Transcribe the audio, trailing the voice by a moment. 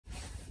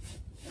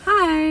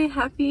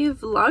happy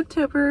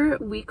Vlogtober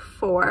week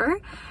 4.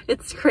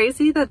 It's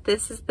crazy that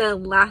this is the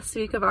last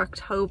week of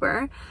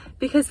October,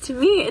 because to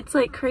me it's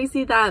like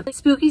crazy that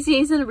spooky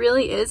season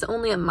really is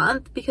only a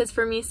month, because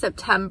for me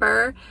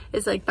September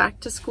is like back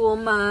to school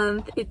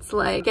month, it's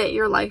like get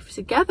your life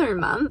together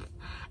month,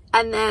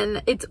 and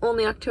then it's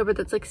only October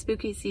that's like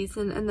spooky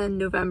season, and then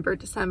November,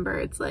 December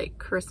it's like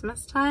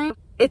Christmas time.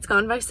 It's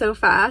gone by so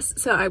fast,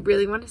 so I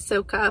really want to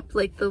soak up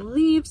like the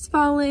leaves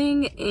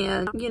falling,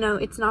 and you know,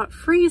 it's not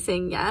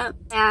freezing yet.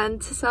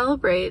 And to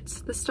celebrate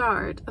the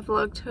start of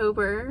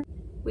Vlogtober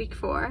week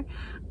 4,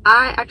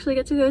 I actually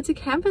get to go to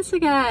campus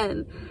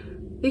again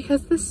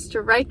because the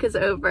strike is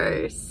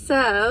over.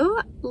 So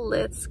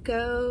let's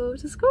go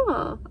to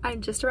school. I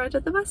just arrived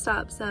at the bus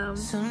stop, so.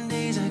 Some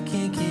days I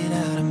can't get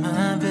out of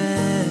my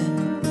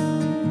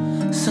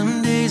bed.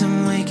 Some days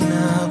I'm waking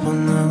up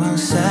on the wrong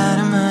side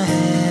of my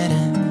head,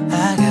 and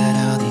I got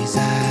all these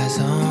eyes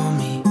on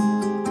me,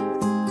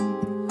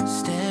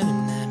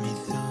 staring at me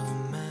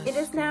through my... It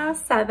is now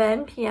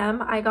 7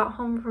 p.m. I got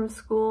home from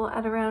school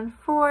at around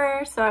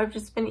 4, so I've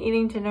just been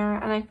eating dinner,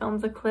 and I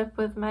filmed a clip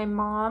with my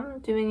mom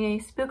doing a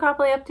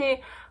Spookopoly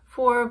update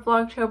for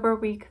Vlogtober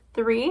week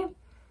 3.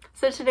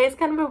 So today's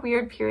kind of a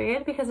weird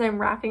period because I'm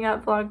wrapping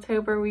up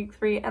Vlogtober week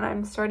 3 and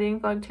I'm starting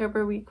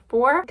Vlogtober week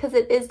 4, because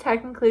it is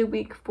technically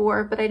week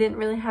 4, but I didn't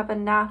really have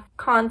enough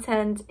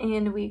content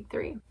in week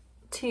 3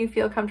 to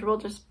feel comfortable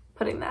just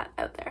putting that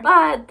out there.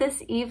 But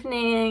this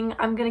evening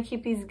I'm gonna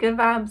keep these good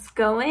vibes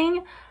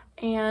going,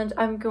 and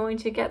I'm going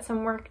to get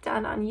some work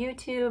done on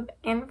YouTube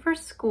and for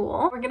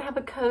school. We're gonna have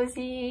a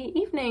cozy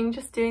evening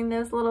just doing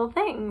those little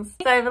things.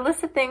 So I have a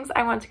list of things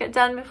I want to get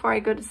done before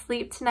I go to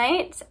sleep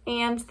tonight,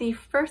 and the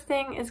first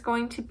thing is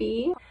going to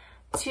be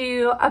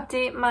to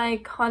update my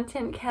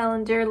content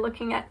calendar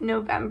looking at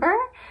November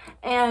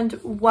and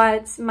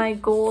what my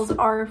goals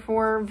are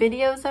for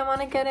videos I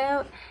want to get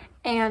out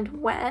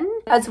and when,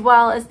 as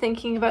well as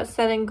thinking about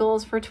setting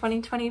goals for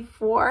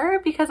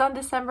 2024, because on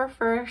December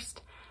 1st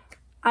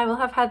I will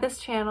have had this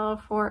channel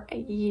for a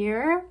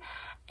year,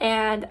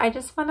 and I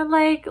just want to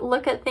like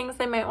look at things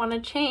I might want to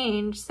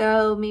change.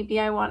 So maybe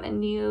I want a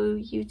new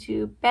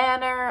YouTube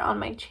banner on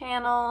my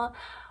channel,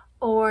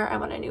 or I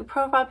want a new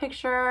profile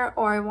picture,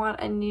 or I want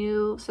a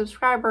new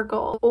subscriber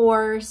goal,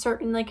 or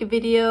certain like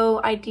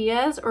video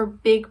ideas or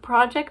big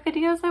project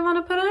videos I want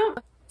to put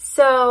out.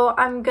 So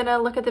I'm gonna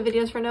look at the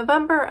videos for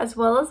November as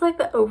well as like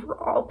the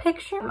overall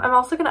picture. I'm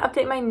also gonna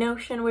update my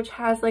Notion, which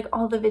has like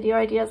all the video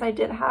ideas I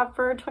did have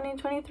for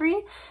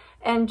 2023,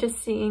 and just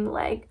seeing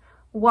like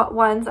what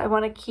ones I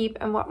want to keep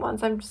and what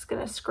ones I'm just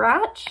gonna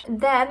scratch.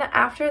 Then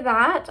after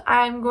that,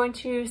 I'm going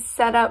to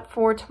set up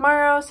for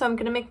tomorrow. So I'm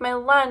gonna make my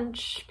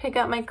lunch, pick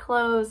up my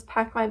clothes,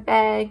 pack my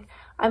bag.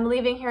 I'm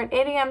leaving here at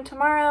 8 a.m.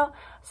 tomorrow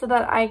so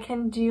that I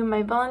can do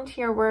my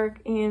volunteer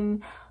work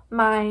in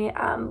my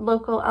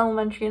local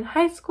elementary and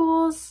high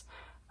schools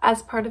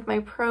as part of my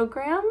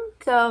program.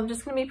 So I'm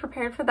just going to be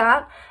prepared for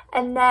that.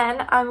 And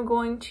then I'm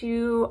going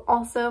to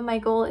also, my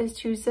goal is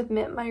to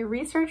submit my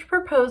research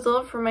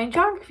proposal for my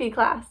geography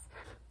class.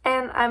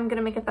 And I'm going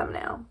to make a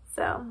thumbnail.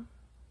 So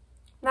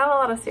not a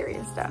lot of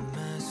serious stuff.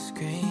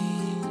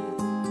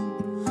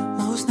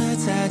 Most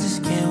nights I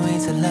just can't wait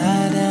to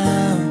lie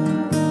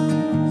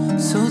down.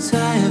 So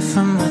tired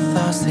from my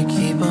thoughts that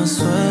keep on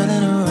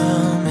swirling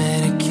around.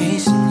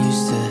 Medication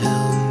used to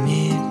help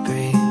me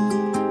breathe.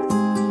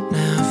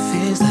 Now it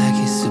feels like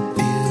it's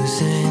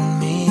abusing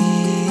me.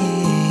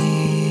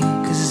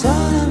 'Cause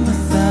all of my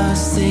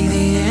thoughts take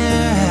the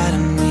air out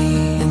of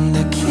me, and I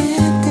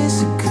can't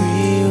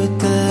disagree with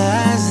the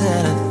lies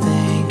that I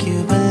think you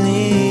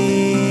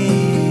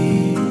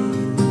believe.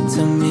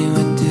 Tell me,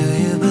 what do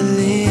you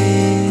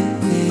believe?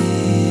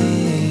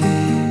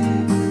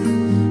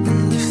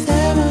 And if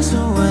there was a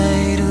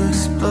way to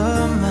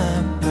explore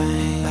my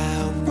brain, by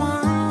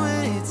one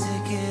way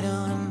ticket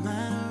on a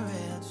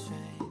monorail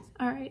train.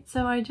 Alright, so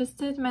I just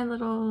did my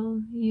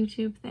little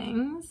YouTube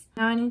things.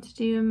 Now I need to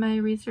do my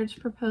research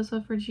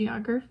proposal for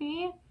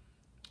geography.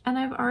 And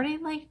I've already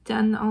like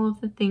done all of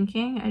the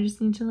thinking. I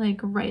just need to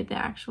like write the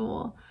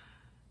actual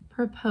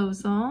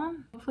proposal.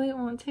 Hopefully it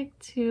won't take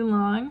too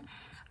long.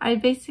 I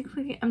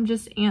basically am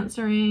just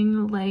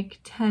answering like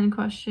 10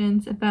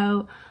 questions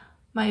about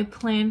my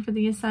plan for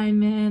the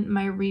assignment,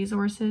 my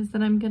resources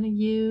that I'm gonna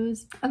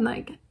use, and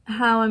like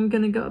how I'm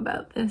gonna go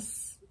about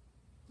this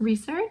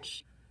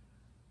research.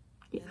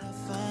 Yeah.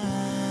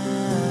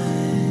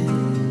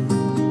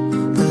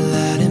 The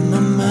light in my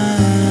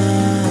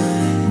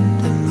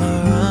mind, am I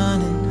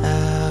running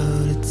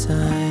out of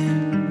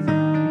time?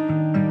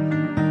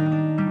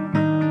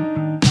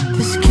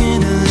 This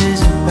candle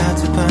is about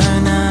to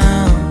burn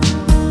out,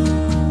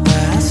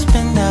 where I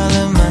spend all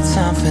of my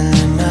time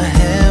filling my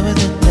head with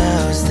the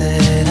doubts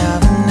that I'll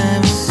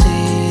never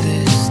see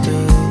this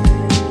through.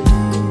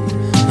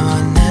 No,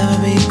 I'll never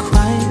be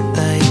quite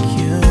like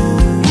you.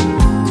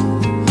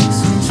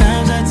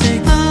 Sometimes I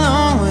take the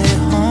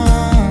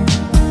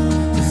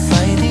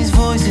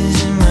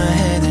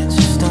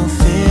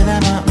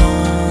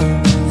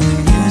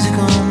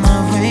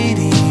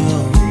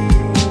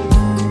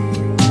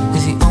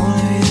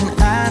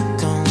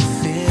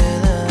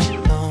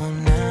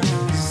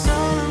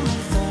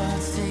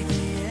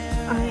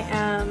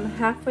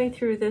halfway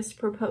through this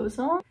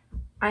proposal.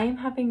 I am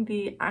having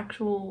the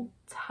actual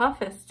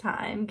toughest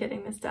time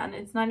getting this done.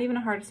 It's not even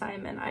a hard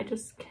assignment. I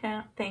just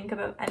can't think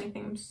about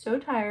anything. I'm so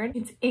tired.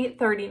 It's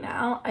 8:30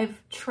 now.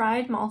 I've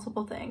tried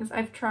multiple things.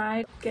 I've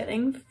tried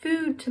getting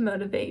food to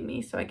motivate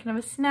me so I can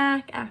have a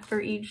snack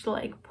after each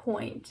like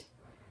point.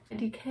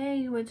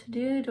 DK, what to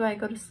do? Do I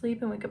go to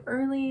sleep and wake up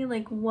early?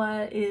 Like,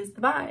 what is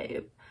the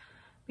vibe?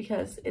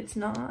 Because it's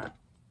not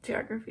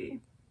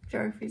geography.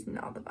 Geography's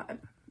not the vibe.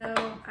 So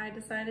I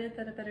decided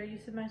that a better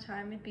use of my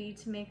time would be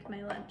to make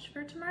my lunch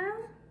for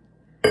tomorrow.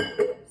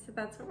 So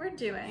that's what we're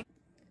doing.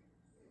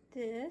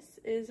 This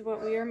is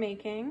what we are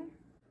making.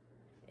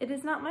 It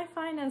is not my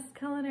finest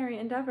culinary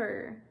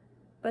endeavor,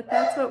 but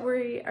that's what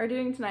we are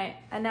doing tonight.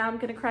 And now I'm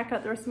gonna crack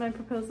out the rest of my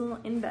proposal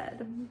in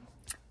bed.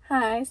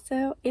 Hi,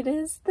 so it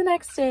is the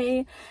next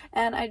day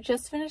and I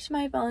just finished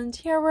my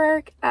volunteer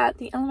work at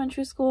the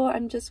elementary school.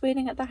 I'm just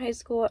waiting at the high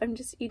school. I'm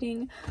just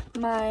eating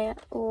my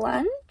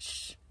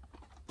lunch.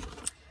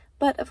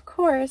 But of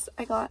course,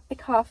 I got a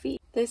coffee.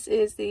 This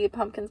is the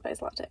pumpkin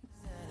spice latte,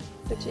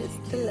 which is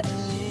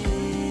delicious.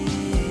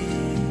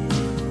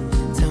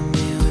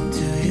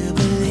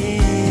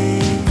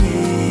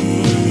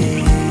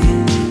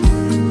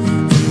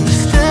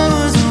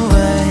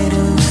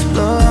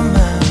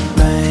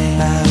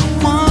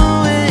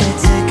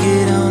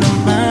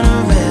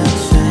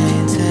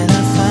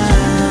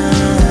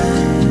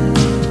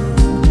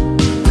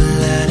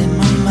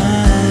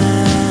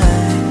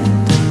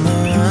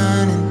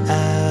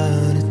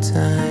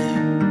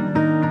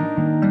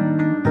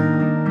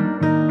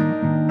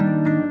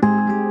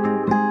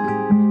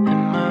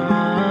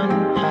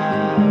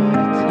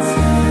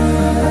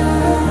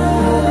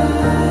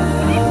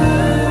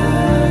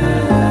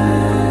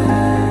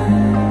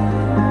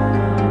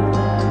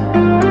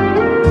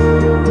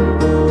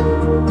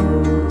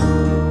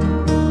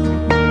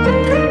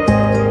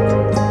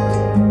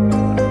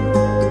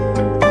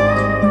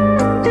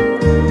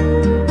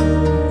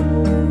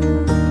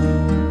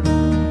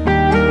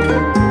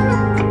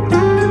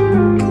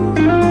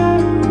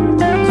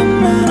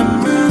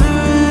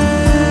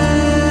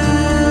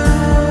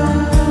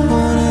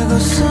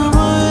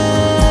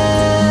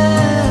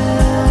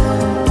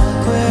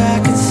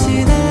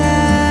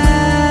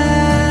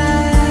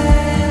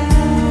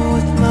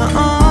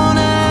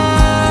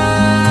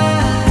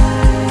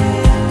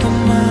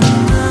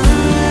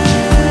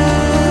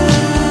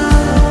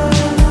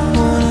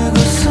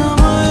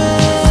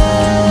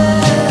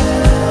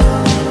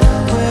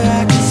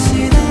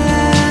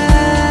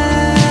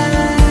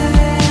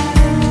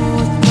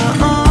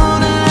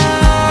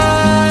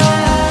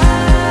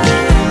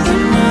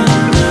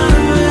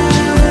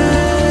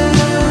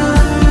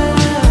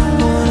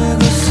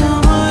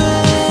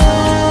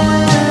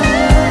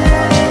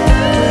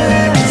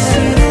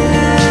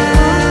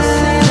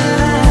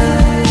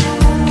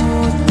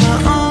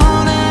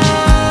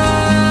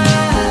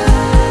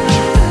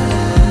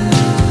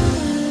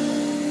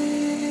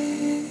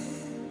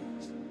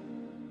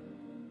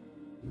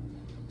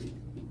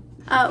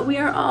 We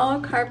are all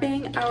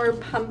carving our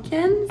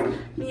pumpkins.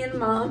 Me and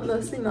mom,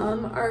 mostly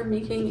mom, are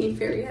making a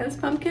fairy house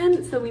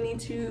pumpkin, so we need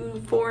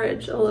to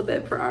forage a little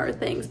bit for our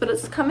things, but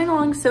it's coming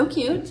along so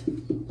cute.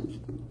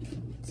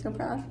 So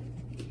proud.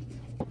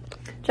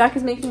 Jack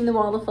is making the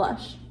wall of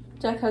flesh.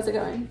 Jack, how's it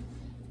going?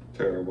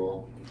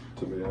 Terrible,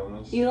 to be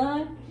honest.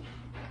 Eli?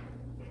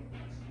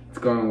 It's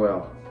going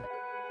well.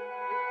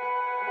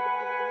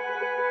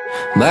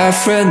 My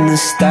friend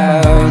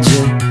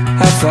nostalgia,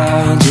 I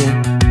found you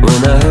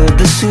when I heard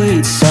the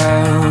sweet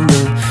sound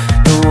of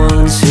the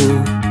ones who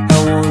I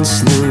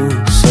once knew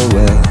so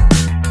well.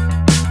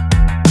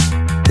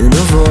 In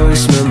a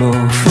voice memo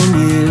from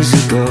years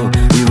ago,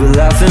 we were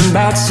laughing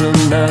about some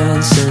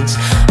nonsense.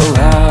 Oh,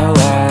 how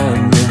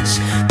I miss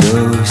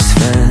those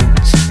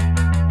friends.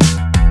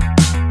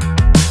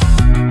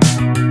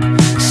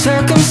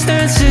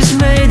 Circumstances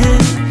made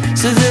it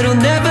so that I'll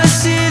never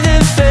see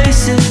their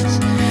faces,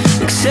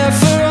 except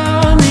for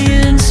on the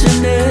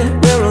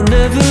internet, where I'll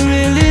never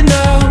really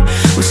know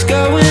what's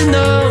going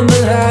on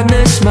behind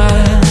their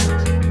smile.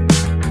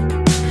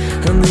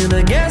 I mean,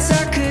 I guess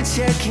I could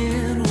check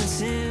in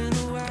once in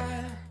a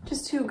while.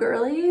 Just two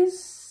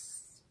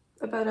girlies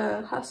about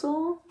a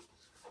hustle.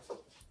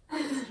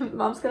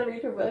 Mom's gonna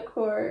read her book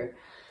for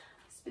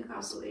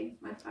Spookosity,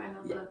 my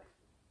final book.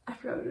 I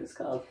forgot what it was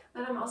called.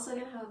 But I'm also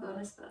gonna have a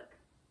bonus book.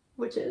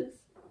 Which is?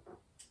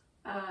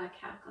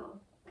 Cackle.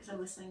 Because I'm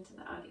listening to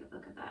the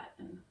audiobook of that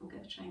and I'm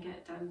gonna try and get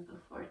it done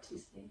before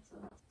Tuesday.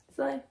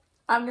 So like,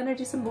 I'm gonna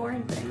do some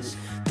boring things.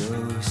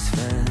 Those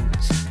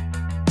friends.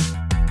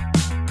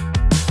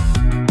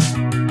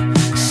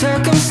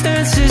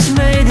 Circumstances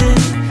made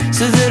it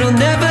so that I'll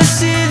never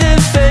see their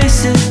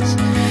faces,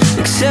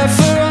 except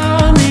for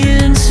on the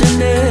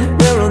internet,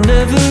 where I'll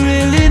never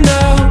really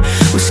know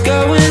what's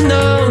going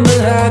on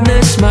behind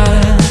their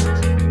smile.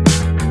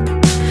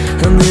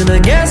 I mean, I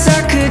guess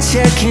I could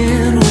check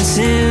in once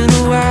in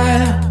a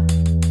while.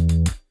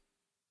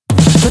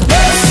 But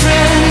those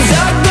friends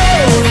are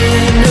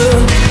growing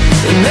up,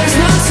 and there's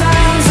no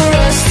time for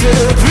us to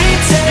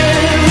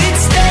pretend we'd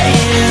stay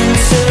in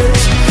touch.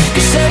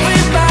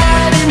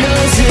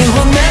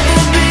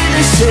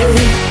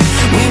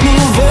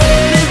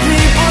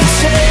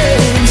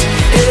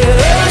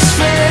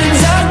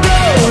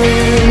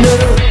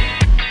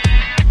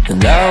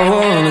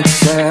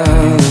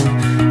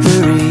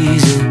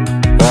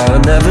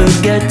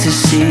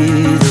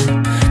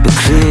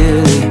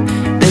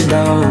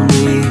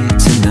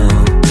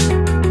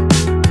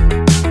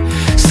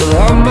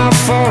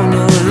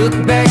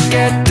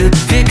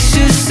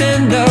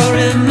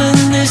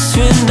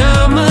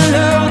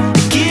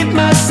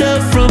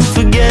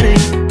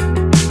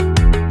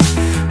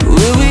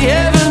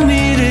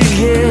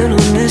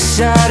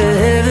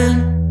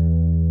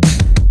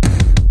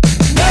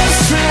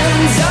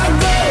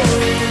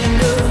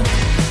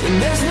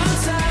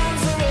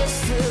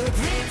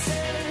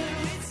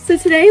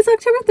 today is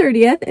October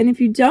 30th, and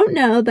if you don't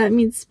know, that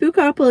means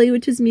Spookopoly,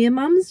 which is me and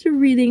Mom's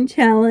reading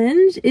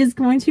challenge, is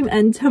going to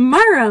end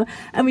tomorrow.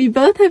 And we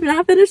both have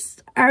not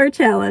finished our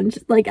challenge,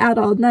 like at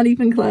all, not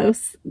even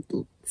close.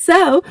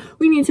 So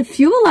we need to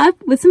fuel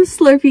up with some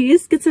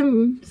Slurpees, get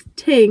some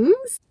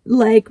tings.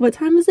 Like, what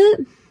time is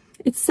it?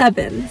 It's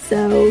 7,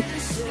 so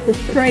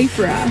pray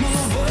for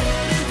us.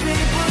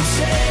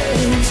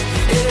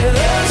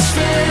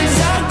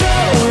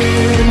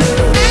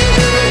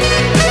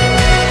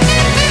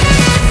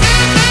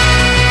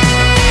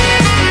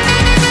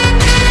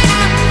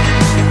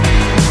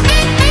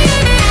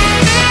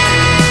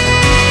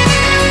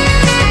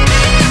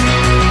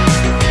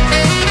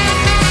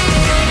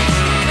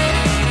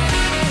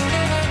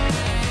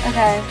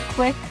 Okay,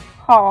 quick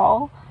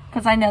haul,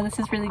 because I know this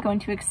is really going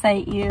to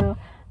excite you.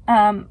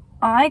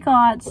 I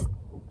got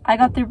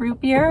the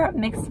root beer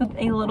mixed with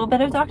a little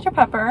bit of Dr.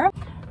 Pepper.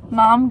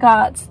 Mom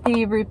got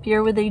the root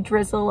beer with a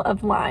drizzle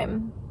of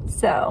lime.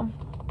 So,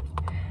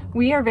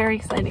 we are very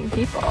exciting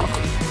people.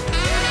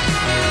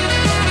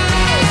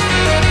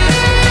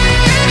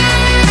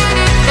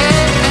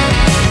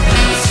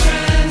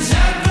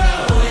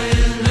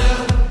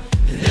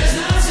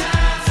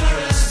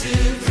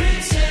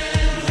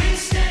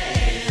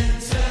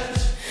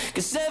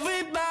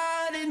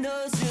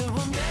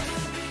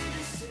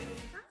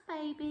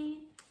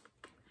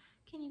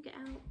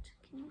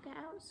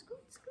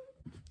 Scoot, scoot.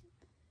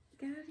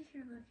 Get out of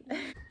here, Lucky.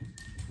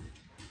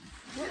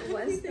 What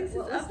was the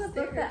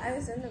book that I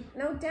was in the...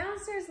 No,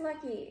 downstairs,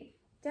 Lucky.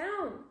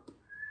 Down.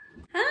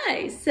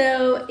 Hi,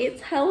 so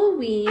it's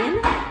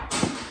Halloween.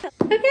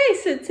 Okay,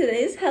 so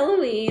today's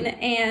Halloween,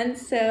 and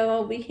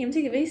so we came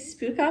to give a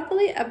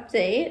Spookopoly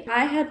update.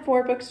 I had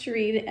 4 books to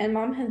read, and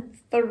Mom had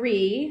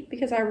 3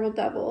 because I rolled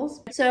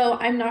doubles. So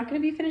I'm not going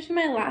to be finishing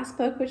my last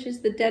book, which is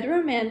The Dead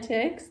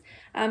Romantics,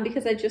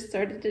 because I just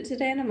started it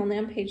today, and I'm only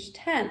on page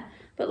 10.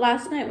 But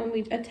last night when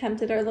we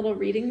attempted our little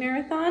reading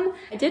marathon,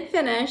 I did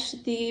finish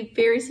The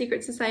Very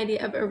Secret Society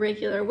of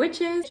Irregular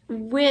Witches,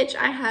 which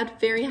I had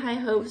very high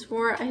hopes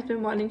for. I had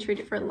been wanting to read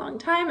it for a long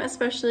time,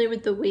 especially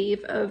with the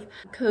wave of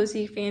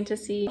cozy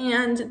fantasy.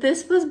 And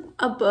this was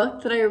a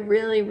book that I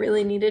really,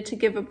 really needed to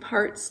give a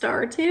part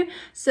star to.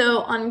 So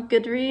on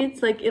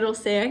Goodreads, like, it'll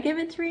say I give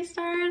it 3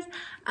 stars,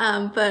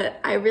 but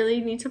I really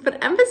need to put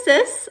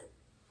emphasis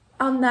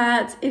on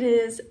that. It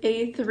is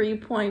a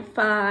 3.5,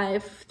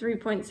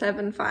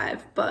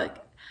 3.75 book.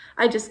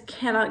 I just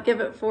cannot give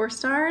it 4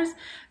 stars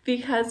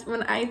because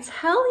when I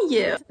tell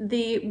you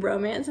the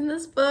romance in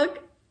this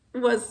book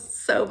was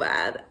so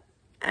bad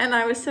and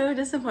I was so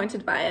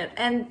disappointed by it.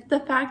 And the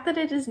fact that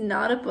it is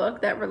not a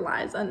book that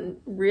relies on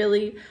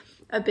really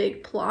a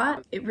big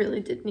plot, it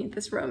really did need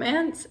this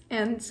romance.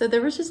 And so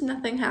there was just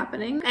nothing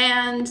happening.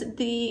 And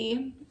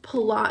the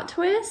plot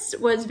twist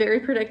was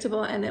very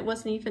predictable and it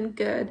wasn't even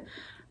good.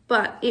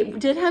 But it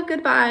did have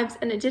good vibes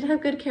and it did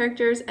have good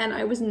characters, and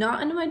I was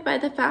not annoyed by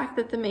the fact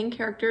that the main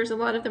characters, a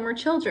lot of them were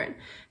children,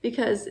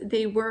 because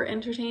they were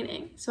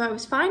entertaining. So I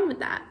was fine with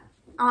that.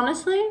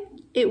 Honestly,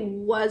 it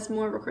was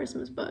more of a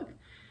Christmas book.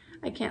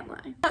 I can't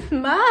lie.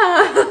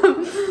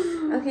 Mom!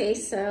 Okay,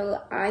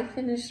 so I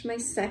finished my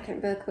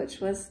second book,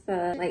 which was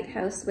The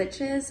Lighthouse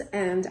Witches,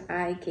 and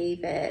I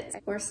gave it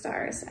 4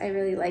 stars. I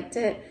really liked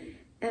it.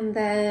 And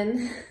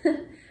then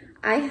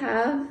I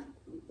have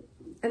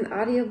an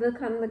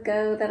audiobook on the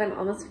go that I'm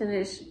almost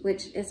finished,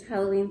 which is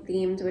Halloween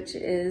themed, which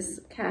is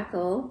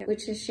Cackle,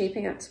 which is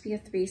shaping up to be a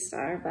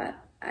 3-star, but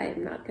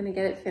I'm not gonna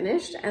get it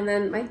finished. And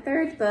then my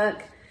third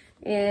book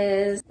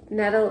is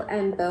Nettle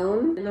and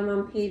Bone, and I'm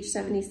on page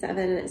 77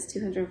 and it's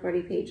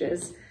 240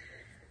 pages.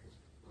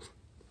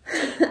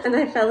 And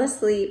I fell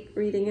asleep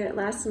reading it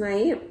last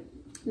night,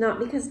 not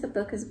because the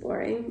book is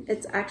boring.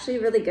 It's actually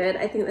really good.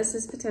 I think this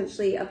is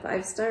potentially a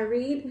 5-star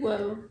read.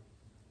 Whoa.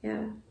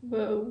 Yeah.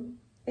 Whoa.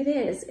 It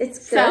is. It's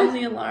good. Sound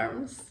the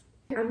alarms.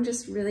 I'm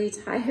just really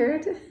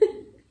tired.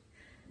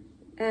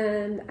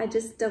 And I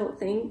just don't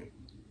think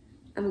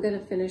I'm going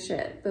to finish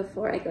it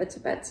before I go to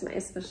bed tonight,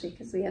 especially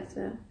because we have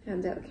to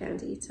hand out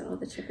candy to all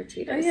the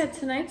trick-or-treaters. Oh yeah,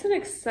 tonight's an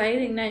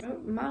exciting night.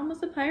 Mom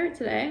was a pirate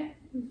today.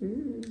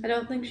 Mm-hmm. I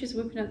don't think she's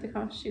whipping out the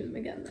costume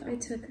again though. I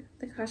took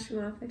the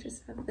costume off. I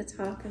just have the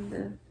top and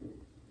the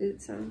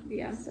boots on.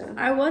 Yeah, so.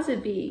 I was a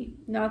bee.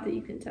 Not that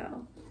you can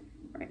tell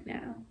right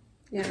now.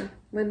 Yeah,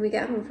 when we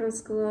get home from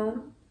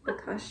school, the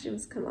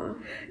costumes come off.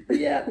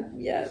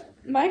 Yeah.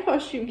 My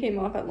costume came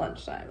off at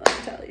lunchtime, let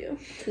me tell you.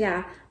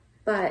 Yeah,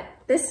 but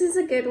this is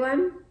a good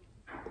one.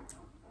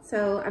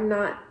 So I'm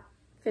not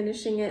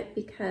finishing it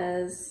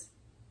because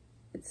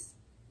it's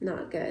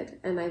not good,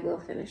 and I will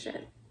finish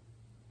it.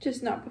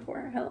 Just not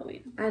before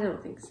Halloween. I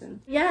don't think so.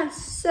 Yeah,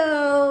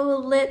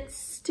 so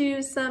let's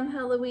do some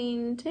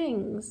Halloween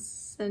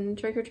things and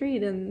trick or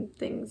treat and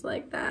things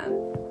like that.